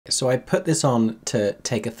So I put this on to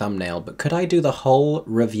take a thumbnail, but could I do the whole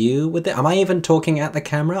review with it? Am I even talking at the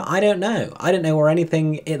camera? I don't know. I don't know where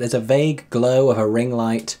anything is. There's a vague glow of a ring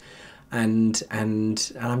light and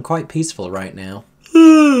I'm quite peaceful right now.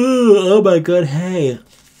 Oh my god, hey.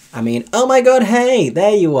 Oh my god, hey,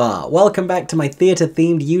 there you are. Welcome back to my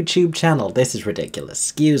theatre-themed YouTube channel. This is ridiculous,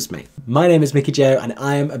 excuse me. My name is Mickey Joe and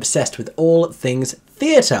I am obsessed with all things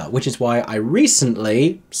theatre, which is why I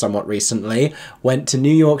somewhat recently, went to New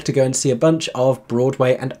York to go and see a bunch of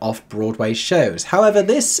Broadway and off-Broadway shows. However,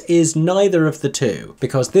 this is neither of the two,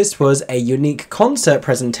 because this was a unique concert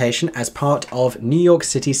presentation as part of New York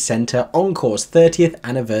City Center Encores' 30th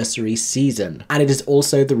anniversary season. And it is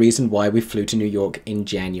also the reason why we flew to New York in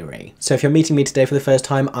January. So if you're meeting me today for the first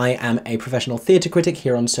time, I am a professional theatre critic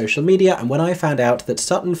here on social media, and when I found out that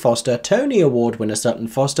Sutton Foster, Tony Award winner Sutton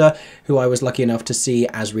Foster, who I was lucky enough to see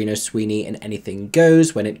as Reno Sweeney in Anything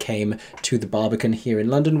Goes when it came to the Barbican here in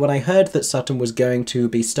London, when I heard that Sutton was going to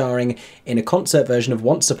be starring in a concert version of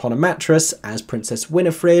Once Upon a Mattress as Princess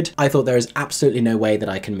Winifred, I thought there is absolutely no way that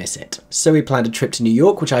I can miss it. So we planned a trip to New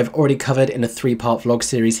York, which I've already covered in a 3-part vlog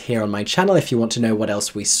series here on my channel. If you want to know what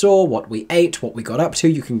else we saw, what we ate, what we got up to,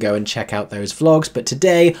 you can go and check out those vlogs. But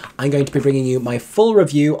today I'm going to be bringing you my full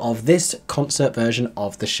review of this concert version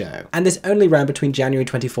of the show. And this only ran between January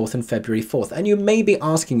 24th and February 4th, and you may be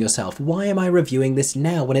asking yourself, why am I reviewing this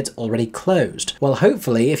now when it's already closed? Well,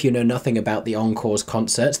 hopefully, if you know nothing about the Encores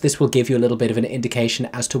concerts, this will give you a little bit of an indication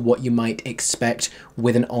as to what you might expect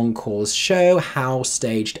with an Encores show. How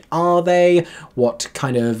staged are they? What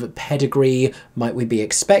kind of pedigree might we be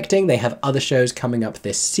expecting? They have other shows coming up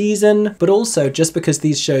this season, but also just because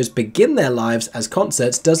these shows begin their lives as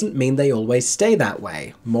concerts doesn't mean they always stay that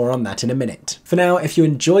way. More on that in a minute. For now, if you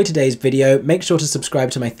enjoyed today's video, make sure to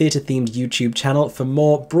subscribe to my theatre-themed YouTube channel for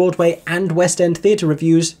more Broadway and West End theatre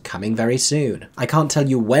reviews coming very soon. I can't tell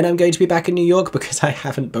you when I'm going to be back in New York because I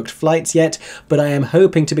haven't booked flights yet, but I am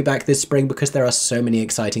hoping to be back this spring because there are so many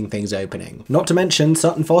exciting things opening. Not to mention,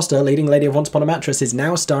 Sutton Foster, leading lady of Once Upon a Mattress, is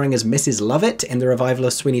now starring as Mrs. Lovett in the revival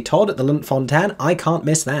of Sweeney Todd at the Lunt-Fontanne. I can't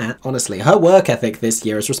miss that. Honestly, her work ethic this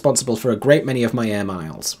year is responsible for a great many of my air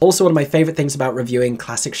miles. Also, one of my favourite things about reviewing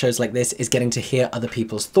classic shows like this is getting to hear other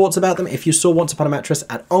people's thoughts about them. If you saw Once Upon a Mattress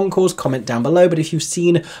at Encores, comment down below, but if you've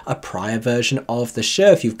seen a prior version of the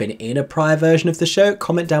show, if you've been in a prior version of the show,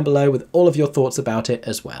 comment down below with all of your thoughts about it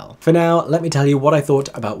as well. For now, let me tell you what I thought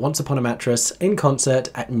about Once Upon a Mattress in concert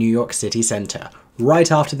at New York City Center,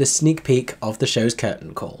 right after this sneak peek of the show's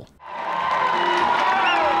curtain call.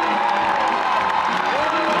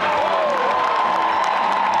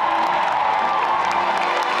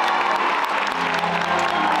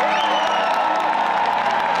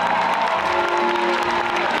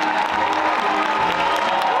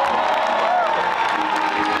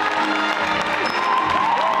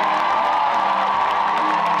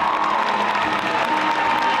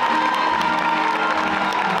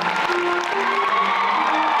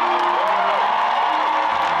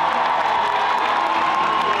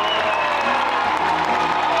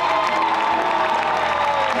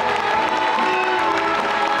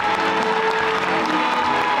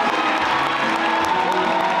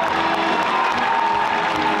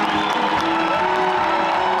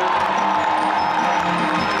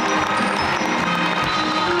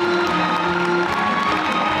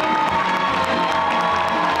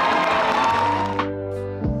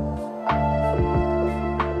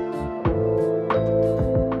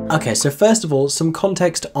 Okay, so first of all, some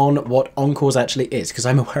context on what Encores actually is, because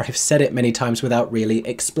I'm aware I've said it many times without really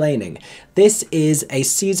explaining. This is a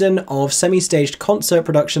season of semi-staged concert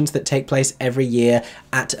productions that take place every year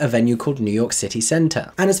at a venue called New York City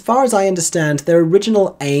Center. And as far as I understand, their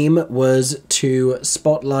original aim was to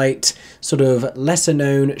spotlight sort of lesser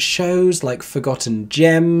known shows like Forgotten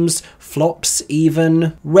Gems, flops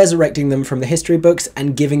even, resurrecting them from the history books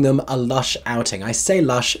and giving them a lush outing. I say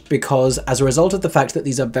lush because as a result of the fact that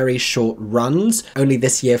these are very short runs, only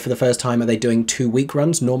this year for the first time are they doing 2-week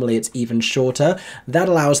runs, normally it's even shorter, that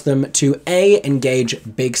allows them to A, engage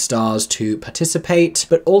big stars to participate,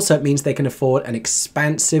 but also it means they can afford an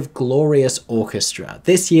expansive, glorious orchestra,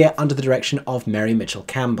 this year under the direction of Mary Mitchell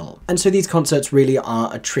Campbell. And so these concerts really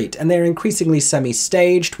are a treat, and they're increasingly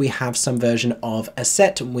semi-staged. We have some version of a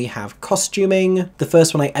set, and we have costuming. The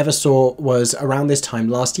first one I ever saw was around this time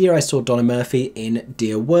last year. I saw Donna Murphy in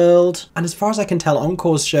Dear World, and as far as I can tell,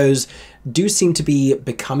 Encores shows do seem to be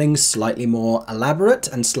becoming slightly more elaborate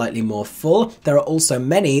and slightly more full. There are also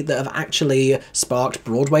many that have actually sparked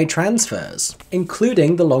Broadway transfers,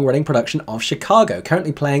 including the long-running production of Chicago,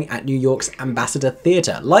 currently playing at New York's Ambassador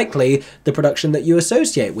Theatre, likely the production that you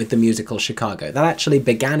associate with the musical Chicago. That actually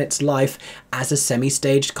began its life as a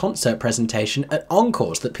semi-staged concert presentation at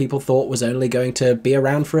Encores that people thought was only going to be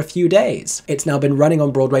around for a few days. It's now been running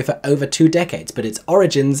on Broadway for over 2 decades, but its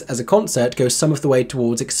origins as a concert goes some of the way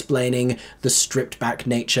towards explaining the stripped-back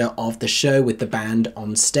nature of the show with the band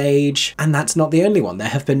on stage. And that's not the only one. There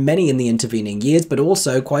have been many in the intervening years, but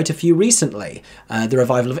also quite a few recently. The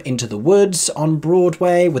revival of Into the Woods on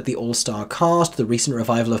Broadway with the all-star cast, the recent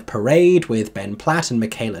revival of Parade with Ben Platt and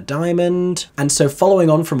Michaela Diamond. And so following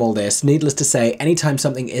on from all this, needless to say, anytime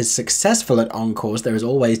something is successful at Encores, there is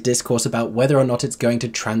always discourse about whether or not it's going to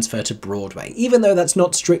transfer to Broadway, even though that's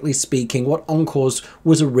not strictly speaking what Encores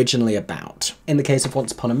was originally about. In the case of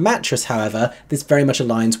Once Upon a Mattress, however, this very much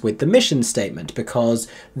aligns with the mission statement, because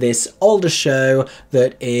this older show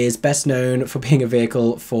that is best known for being a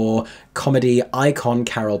vehicle for comedy icon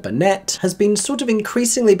Carol Burnett has been sort of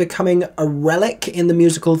increasingly becoming a relic in the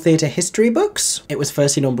musical theatre history books. It was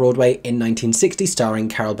first seen on Broadway in 1960, starring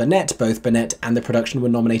Carol Burnett. Both Burnett and the production were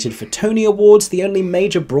nominated for Tony Awards. The only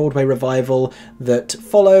major Broadway revival that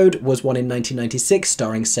followed was one in 1996,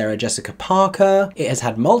 starring Sarah Jessica Parker. It has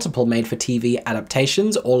had multiple made-for-TV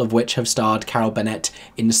adaptations, all of which have starred Carol Burnett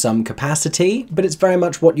in some capacity, but it's very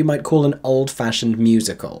much what you might call an old-fashioned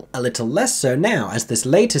musical. A little less so now, as this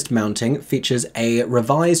latest mounting features a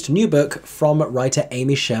revised new book from writer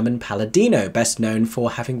Amy Sherman Palladino, best known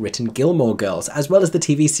for having written Gilmore Girls, as well as the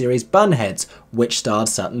TV series Bunheads, which starred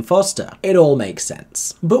Sutton Foster. It all makes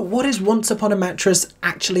sense. But what is Once Upon a Mattress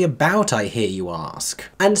actually about, I hear you ask?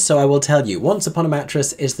 And so I will tell you. Once Upon a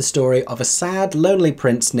Mattress is the story of a sad, lonely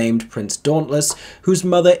prince named Prince Dauntless, whose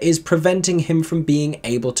mother is preventing him from being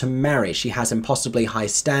able to marry. She has impossibly high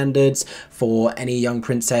standards for any young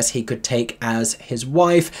princess he could take as his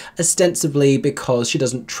wife, ostensibly because she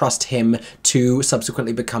doesn't trust him to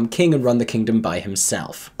subsequently become king and run the kingdom by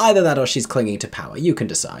himself. Either that or she's clinging to power, you can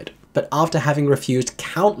decide. But after having refused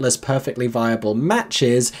countless perfectly viable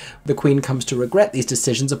matches, the Queen comes to regret these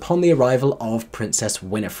decisions upon the arrival of Princess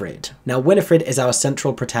Winifred. Now, Winifred is our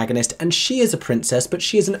central protagonist, and she is a princess, but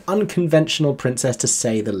she is an unconventional princess to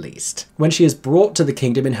say the least. When she is brought to the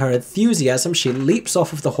kingdom in her enthusiasm, she leaps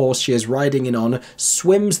off of the horse she is riding in on,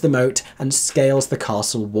 swims the moat, and scales the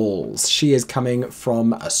castle walls. She is coming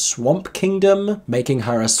from a swamp kingdom, making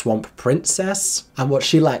her a swamp princess, and what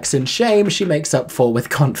she lacks in shame, she makes up for with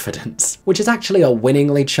confidence. Which is actually a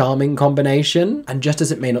winningly charming combination. And just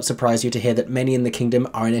as it may not surprise you to hear that many in the kingdom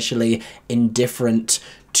are initially indifferent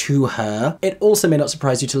to her, it also may not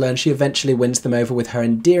surprise you to learn she eventually wins them over with her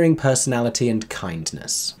endearing personality and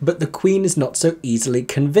kindness. But the Queen is not so easily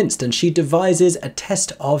convinced, and she devises a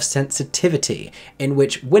test of sensitivity in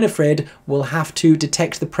which Winifred will have to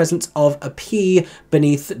detect the presence of a pea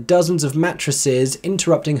beneath dozens of mattresses,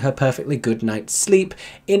 interrupting her perfectly good night's sleep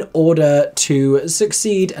in order to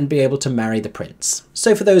succeed and be able to marry the prince.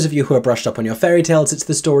 So for those of you who are brushed up on your fairy tales, it's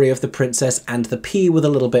the story of the princess and the pea with a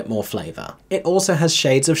little bit more flavour. It also has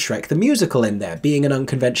shades of Shrek the Musical in there, being an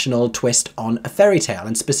unconventional twist on a fairy tale,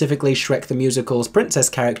 and specifically Shrek the Musical's princess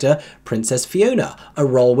character, Princess Fiona, a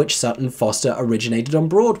role which Sutton Foster originated on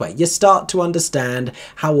Broadway. You start to understand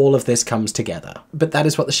how all of this comes together. But that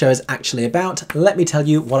is what the show is actually about. Let me tell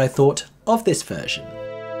you what I thought of this version.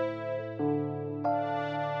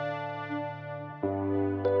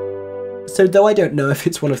 So though I don't know if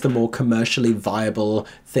it's one of the more commercially viable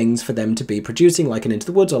things for them to be producing, like an Into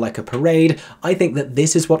the Woods or like a Parade, I think that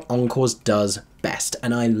this is what Encores does best,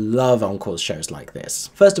 and I love Encores shows like this.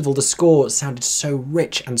 First of all, the score sounded so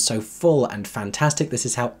rich and so full and fantastic. This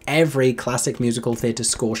is how every classic musical theatre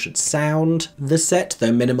score should sound. The set,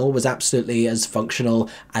 though minimal, was absolutely as functional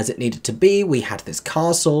as it needed to be. We had this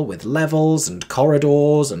castle with levels and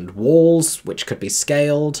corridors and walls which could be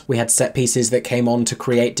scaled. We had set pieces that came on to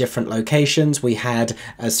create different locations. We had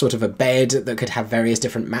a sort of a bed that could have various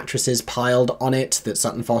different mattresses piled on it that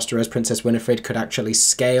Sutton Foster as Princess Winifred could actually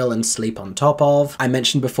scale and sleep on top of. I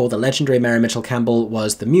mentioned before the legendary Mary Mitchell Campbell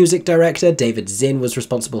was the music director, David Zinn was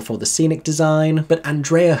responsible for the scenic design, but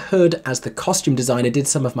Andrea Hood as the costume designer did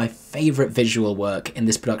some of my favourite visual work in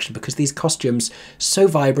this production, because these costumes, so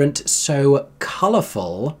vibrant, so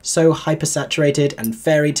colourful, so hypersaturated and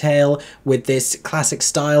fairy tale, with this classic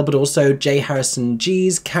style, but also J. Harrison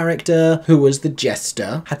Ghee's character, who was the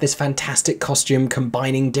jester, had this fantastic costume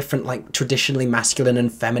combining different, like, traditionally masculine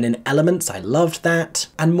and feminine elements. I loved that.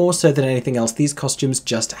 And more so than anything else, these costumes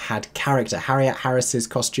just had character. Harriet Harris's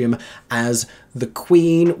costume as the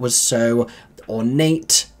Queen was so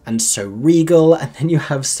ornate and so regal, and then you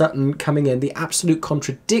have Sutton coming in, the absolute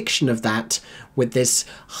contradiction of that, with this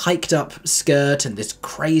hiked up skirt and this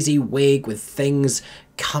crazy wig with things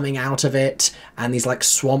coming out of it, and these like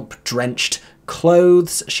swamp drenched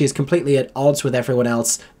clothes. She is completely at odds with everyone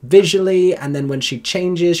else visually, and then when she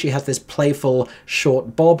changes, she has this playful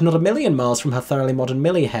short bob, not a million miles from her thoroughly modern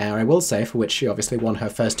Millie hair, I will say, for which she obviously won her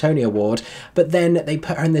first Tony Award. But then they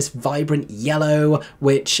put her in this vibrant yellow,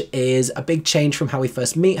 which is a big change from how we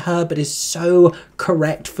first meet her, but is so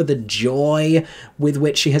correct for the joy with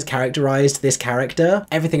which she has characterized this character.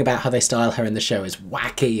 Everything about how they style her in the show is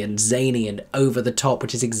wacky and zany and over the top,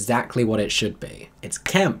 which is exactly what it should be. It's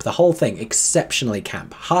camp, the whole thing, exceptionally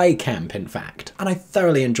camp, high camp in fact. And I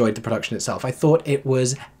thoroughly enjoyed the production itself. I thought it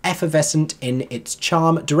was effervescent in its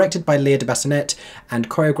charm, directed by Leah de Bassinet and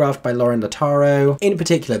choreographed by Lauren Lataro. In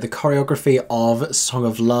particular, the choreography of Song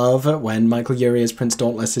of Love, when Michael Urie as Prince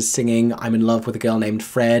Dauntless is singing I'm in love with a girl named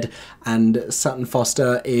Fred, and Sutton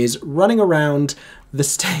Foster is running around the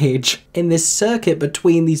stage in this circuit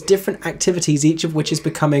between these different activities, each of which is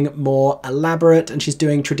becoming more elaborate, and she's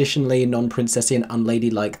doing traditionally non-princessy and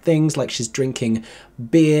unladylike things, like she's drinking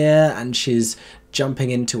beer and she's jumping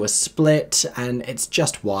into a split, and it's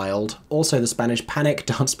just wild. Also the Spanish Panic,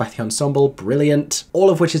 danced by the ensemble, brilliant. All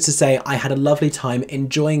of which is to say, I had a lovely time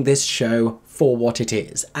enjoying this show for what it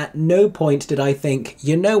is. At no point did I think,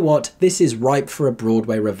 you know what, this is ripe for a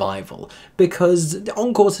Broadway revival, because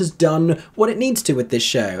Encores has done what it needs to with this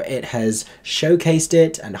show. It has showcased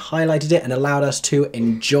it and highlighted it and allowed us to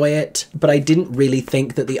enjoy it, but I didn't really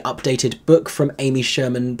think that the updated book from Amy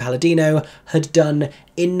Sherman Palladino had done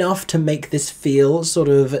enough to make this feel sort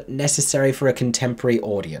of necessary for a contemporary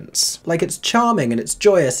audience. Like, it's charming and it's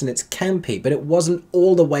joyous and it's campy, but it wasn't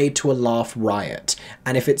all the way to a laugh riot.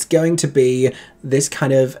 And if it's going to be this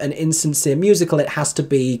kind of an insincere musical, it has to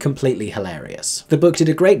be completely hilarious. The book did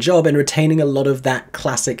a great job in retaining a lot of that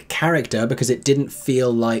classic character, because it didn't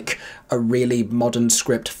feel like a really modern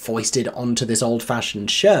script foisted onto this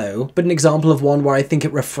old-fashioned show. But an example of one where I think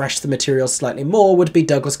it refreshed the material slightly more would be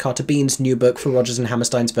Douglas Carter Beane's new book for Rodgers and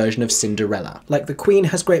Hammerstein's version of Cinderella. Like, the Queen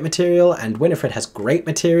has great material and Winifred has great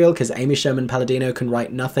material, because Amy Sherman Palladino can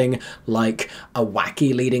write nothing like a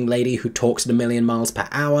wacky leading lady who talks at a million miles per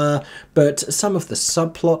hour, but some of the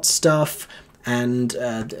subplot stuff, and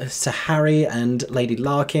Sir Harry and Lady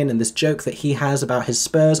Larkin, and this joke that he has about his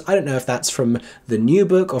spurs. I don't know if that's from the new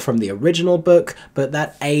book or from the original book, but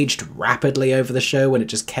that aged rapidly over the show when it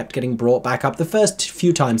just kept getting brought back up. The first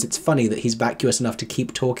few times it's funny that he's vacuous enough to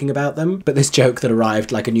keep talking about them, but this joke that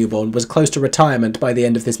arrived like a newborn was close to retirement by the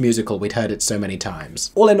end of this musical. We'd heard it so many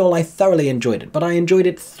times. All in all, I thoroughly enjoyed it, but I enjoyed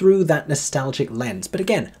it through that nostalgic lens. But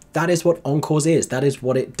again, that is what Encores is. That is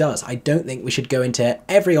what it does. I don't think we should go into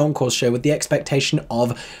every Encores show with the expectation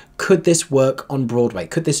of, could this work on Broadway?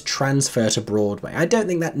 Could this transfer to Broadway? I don't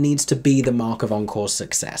think that needs to be the mark of Encores'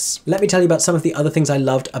 success. Let me tell you about some of the other things I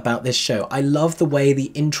loved about this show. I love the way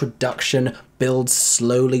the introduction builds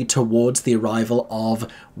slowly towards the arrival of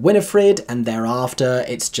Winifred, and thereafter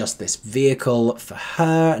it's just this vehicle for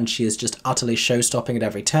her, and she is just utterly show-stopping at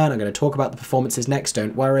every turn. I'm going to talk about the performances next,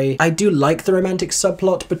 don't worry. I do like the romantic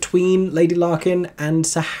subplot between Lady Larkin and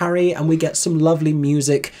Sir Harry, and we get some lovely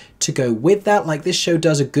music to go with that. Like, this show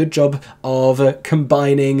does a good job of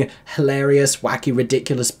combining hilarious, wacky,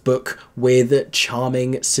 ridiculous book with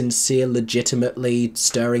charming, sincere, legitimately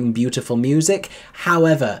stirring, beautiful music.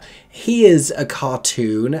 However, he is a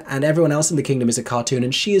cartoon and everyone else in the kingdom is a cartoon,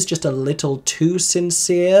 and she is just a little too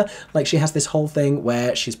sincere. Like, she has this whole thing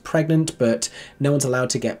where she's pregnant but no one's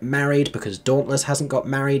allowed to get married because Dauntless hasn't got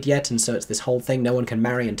married yet, and so it's this whole thing, no one can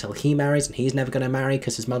marry until he marries, and he's never going to marry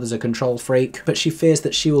because his mother's a control freak. But she fears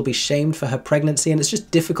that she will be shamed for her pregnancy, and it's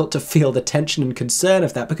just difficult to feel the tension and concern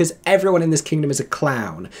of that because everyone in this kingdom is a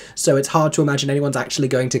clown, so it's hard to imagine anyone's actually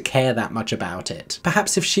going to care that much about it.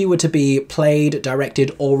 Perhaps if she were to be played,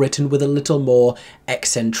 directed, or written with a little more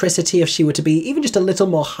eccentricity, if she were to be even just a little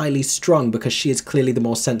more highly strung, because she is clearly the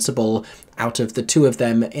more sensible out of the two of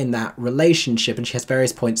them in that relationship, and she has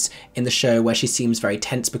various points in the show where she seems very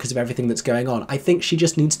tense because of everything that's going on. I think she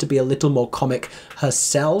just needs to be a little more comic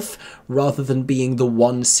herself rather than being the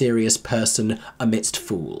one serious person amidst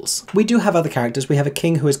fools. We do have other characters. We have a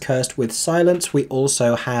king who is cursed with silence. We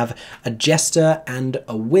also have a jester and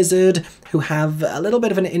a wizard who have a little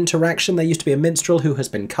bit of an interaction. There used to be a minstrel who has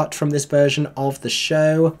been cut from this version of the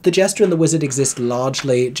show. The jester and the wizard exist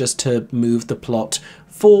largely just to move the plot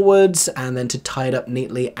forwards and then to tie it up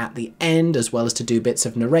neatly at the end, as well as to do bits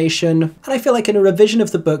of narration. And I feel like in a revision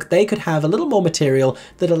of the book, they could have a little more material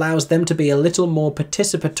that allows them to be a little more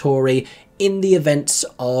participatory in the events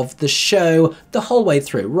of the show the whole way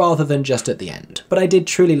through, rather than just at the end. But I did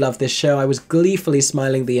truly love this show. I was gleefully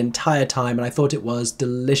smiling the entire time, and I thought it was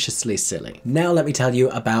deliciously silly. Now let me tell you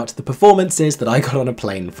about the performances that I got on a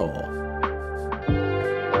plane for.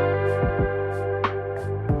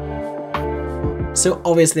 So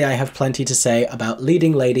obviously I have plenty to say about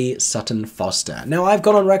leading lady Sutton Foster. Now I've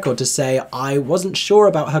gone on record to say I wasn't sure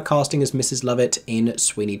about her casting as Mrs. Lovett in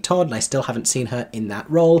Sweeney Todd, and I still haven't seen her in that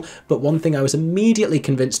role, but one thing I was immediately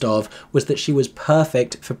convinced of was that she was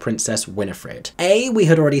perfect for Princess Winifred. We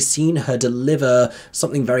had already seen her deliver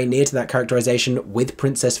something very near to that characterization with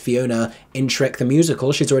Princess Fiona in Shrek the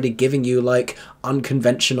Musical. She's already giving you like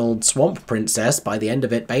unconventional swamp princess by the end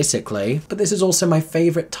of it, basically. But this is also my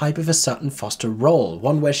favourite type of a Sutton Foster role,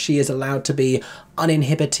 one where she is allowed to be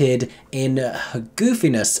uninhibited in her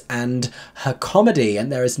goofiness and her comedy,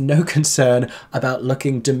 and there is no concern about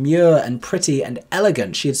looking demure and pretty and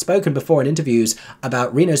elegant. She had spoken before in interviews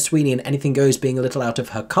about Reno Sweeney and Anything Goes being a little out of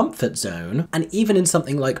her comfort zone, and even in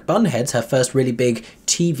something like Bunheads, her first really big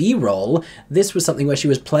TV role, this was something where she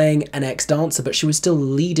was playing an ex-dancer, but she was still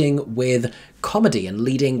leading with comedy and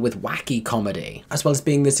leading with wacky comedy, as well as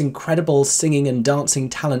being this incredible singing and dancing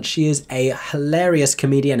talent. She is a hilarious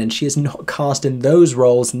comedian, and she is not cast in those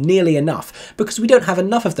roles nearly enough because we don't have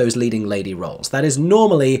enough of those leading lady roles. That is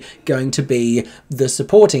normally going to be the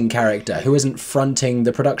supporting character who isn't fronting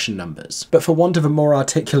the production numbers. But for want of a more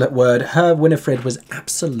articulate word, her Winifred was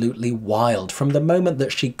absolutely wild from the moment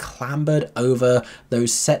that she clambered over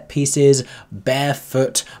those set pieces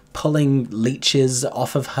barefoot, pulling leeches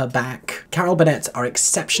off of her back. Carol Burnett are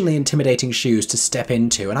exceptionally intimidating shoes to step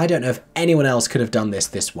into, and I don't know if anyone else could have done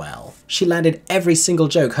this well. She landed every single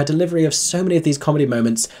joke. Her delivery of so many of these comedy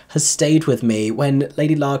moments has stayed with me. When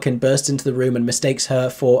Lady Larkin bursts into the room and mistakes her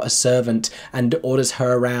for a servant and orders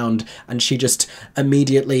her around, and she just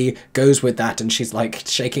immediately goes with that, and she's like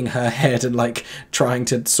shaking her head and like trying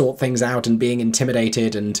to sort things out and being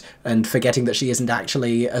intimidated and forgetting that she isn't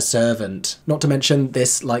actually a servant. Not to mention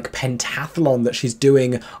this like pentathlon that she's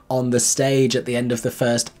doing on the stage at the end of the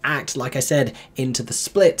first act, like I said, into the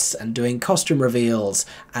splits and doing costume reveals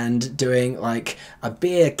and doing like a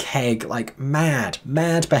beer keg, like mad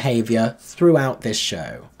behaviour throughout this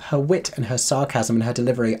show. Her wit and her sarcasm and her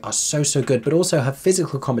delivery are so good, but also her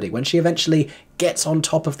physical comedy when she eventually gets on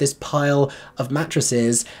top of this pile of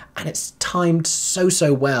mattresses, and it's timed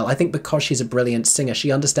so well. I think because she's a brilliant singer,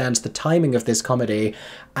 she understands the timing of this comedy,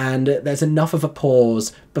 and there's enough of a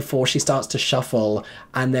pause before she starts to shuffle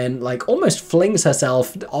and then like almost flings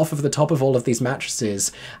herself off of the top of all of these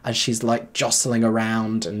mattresses as she's like jostling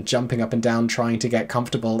around and jumping up and down trying to get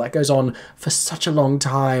comfortable. That goes on for such a long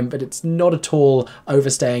time, but it's not at all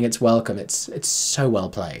overstaying its welcome. It's so well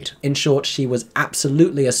played. In short, she was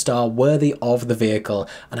absolutely a star worthy of the vehicle,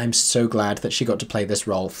 and I'm so glad that she got to play this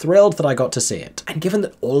role. Thrilled that I got to see it. And given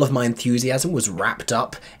that all of my enthusiasm was wrapped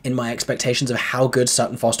up in my expectations of how good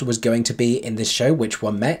Sutton Foster was going to be in this show, which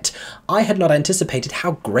were met, I had not anticipated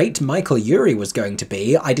how great Michael Urie was going to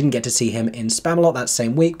be. I didn't get to see him in Spamalot that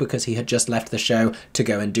same week because he had just left the show to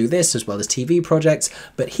go and do this as well as TV projects,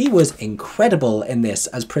 but he was incredible in this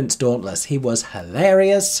as Prince Dauntless. He was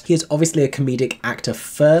hilarious. He is obviously a comedic actor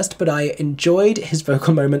first, but I enjoyed his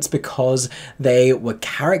vocal moments because they were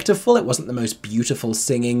characterful. It wasn't the most beautiful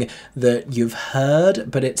singing that you've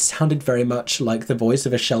heard, but it sounded very much like the voice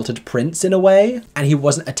of a sheltered prince in a way, and he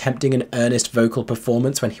wasn't attempting an earnest vocal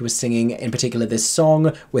performance when he was singing, in particular this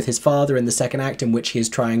song with his father in the second act, in which he is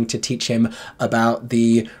trying to teach him about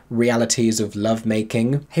the realities of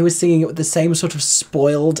lovemaking. He was singing it with the same sort of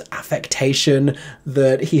spoiled affectation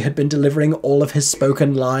that he had been delivering all of his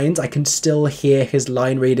spoken lines. I can still hear his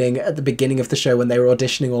line reading at the beginning of the show when they were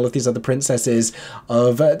auditioning all of these other princesses,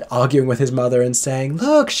 of arguing with his mother and saying,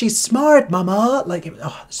 "Look, she's smart, mama." Like,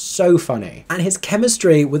 oh, so funny. And his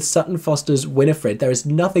chemistry with Sutton Foster's Winifred, there is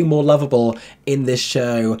nothing more lovable in this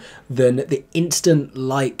show than the instant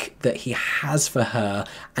like that he has for her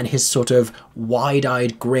and his sort of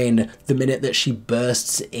wide-eyed grin the minute that she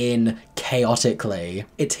bursts in chaotically.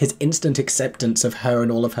 It's his instant acceptance of her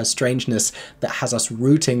and all of her strangeness that has us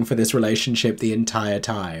rooting for this relationship the entire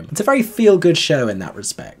time. It's a very feel-good show in that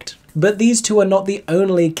respect. But these two are not the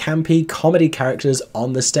only campy comedy characters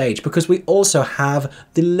on the stage, because we also have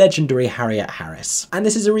the legendary Harriet Harris. And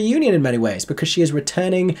this is a reunion in many ways, because she is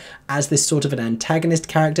returning as this sort of an antagonist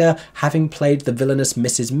character, having played the villainous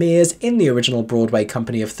Mrs. Mears in the original Broadway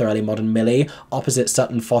company of Thoroughly Modern Millie, opposite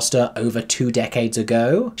Sutton Foster over 2 decades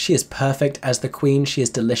ago. She is perfect as the Queen. She is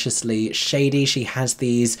deliciously shady. She has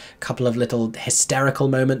these couple of little hysterical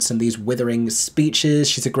moments and these withering speeches.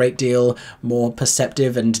 She's a great deal more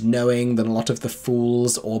perceptive and knowing than a lot of the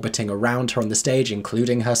fools orbiting around her on the stage,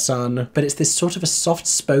 including her son. But it's this sort of a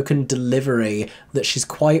soft-spoken delivery that she's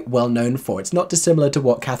quite well known for. It's not dissimilar to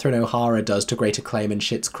what Catherine O'Hara does to great acclaim in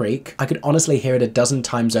Schitt's Creek. I could honestly hear it a dozen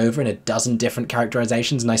times over in a dozen different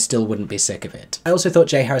characterizations and I still wouldn't be sick of it. I also thought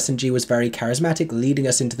J. Harrison Ghee was very charismatic, leading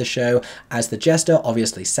us into the show as the jester.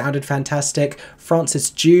 Obviously sounded fantastic. Francis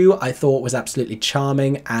Dew I thought was absolutely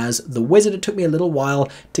charming as the wizard. It took me a little while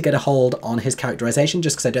to get a hold on his characterization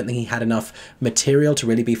just because I don't think he had enough material to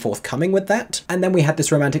really be forthcoming with that. And then we had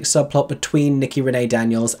this romantic subplot between Nikki Renee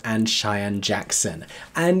Daniels and Cheyenne Jackson.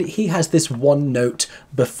 And he has this one-note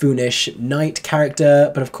buffoonish knight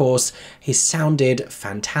character, but of course he sounded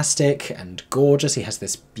fantastic and gorgeous. He has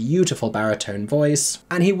this beautiful baritone voice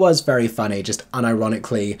and he was very funny, just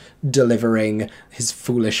unironically delivering his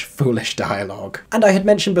foolish dialogue. And I had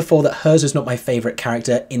mentioned before that hers is not my favourite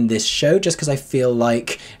character in this show just because I feel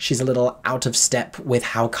like she's a little out of step with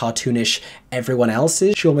how cartoonish everyone else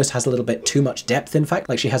is. She almost has a little bit too much depth, in fact,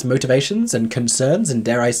 like she has motivations and concerns and,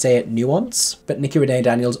 dare I say it, nuance. But Nikki Renee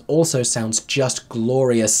Daniels also sounds just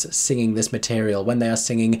glorious singing this material. When they are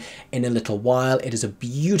singing In a Little While, it is a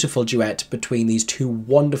beautiful duet between these two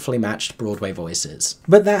wonderfully matched Broadway voices.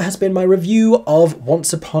 But that has been my review of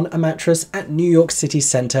Once Upon a Mattress at New York City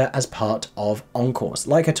Centre as part of Encores.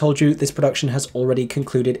 Like I told you, this production has already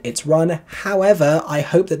concluded its run. However, I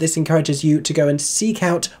hope that this encourages you to go and seek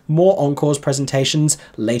out more Encores presentations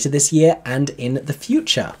later this year and in the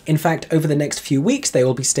future. In fact, over the next few weeks, they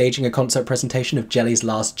will be staging a concert presentation of Jelly's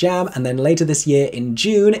Last Jam, and then later this year in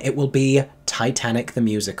June, it will be Titanic the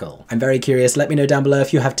Musical. I'm very curious. Let me know down below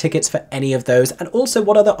if you have tickets for any of those, and also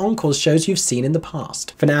what other Encores shows you've seen in the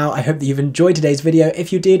past. For now, I hope that you've enjoyed today's video.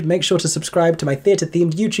 If you did, make sure to subscribe to my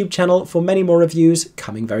theatre-themed YouTube channel for many more reviews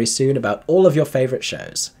coming very soon about all of your favourite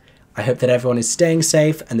shows. I hope that everyone is staying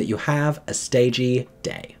safe and that you have a stagey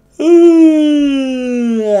day.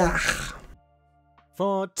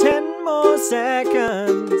 For 10 more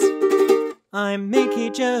seconds, I'm Mickey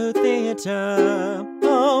Joe Theatre.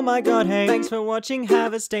 Oh my god, hey, thanks for watching,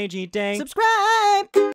 have a stagey day. Subscribe!